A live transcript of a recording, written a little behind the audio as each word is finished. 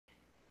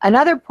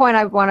Another point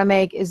I want to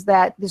make is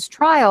that this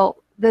trial,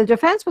 the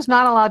defense was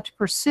not allowed to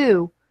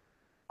pursue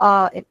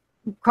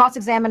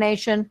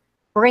cross-examination,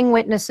 bring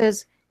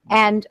witnesses,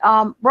 and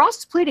Ross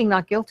is pleading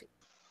not guilty.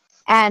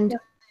 And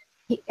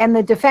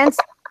the defense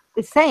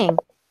is saying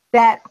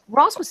that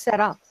Ross was set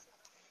up.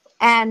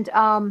 And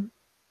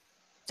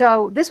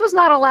so this was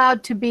not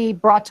allowed to be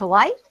brought to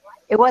light.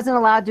 It wasn't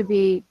allowed to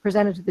be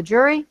presented to the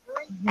jury.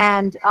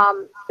 And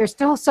there's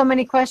still so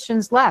many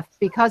questions left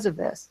because of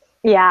this.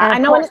 Yeah, and I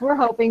know. Of course, we're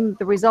hoping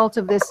the result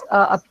of this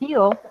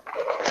appeal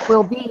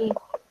will be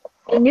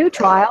a new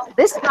trial,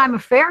 this time a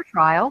fair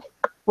trial,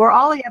 where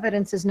all the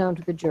evidence is known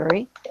to the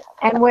jury,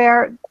 and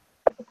where,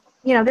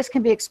 you know, this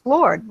can be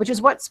explored, which is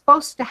what's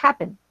supposed to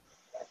happen.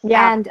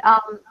 Yeah. And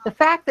the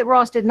fact that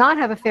Ross did not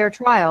have a fair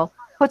trial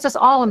puts us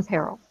all in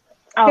peril.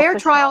 Oh, fair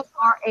trials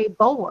are a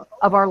bulwark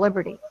of our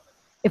liberty.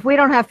 If we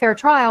don't have fair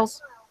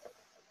trials,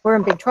 we're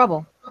in big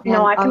trouble.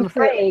 No, I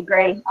completely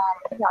agree.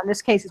 In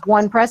this case, is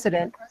one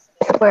precedent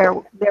where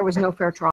there was no fair trial.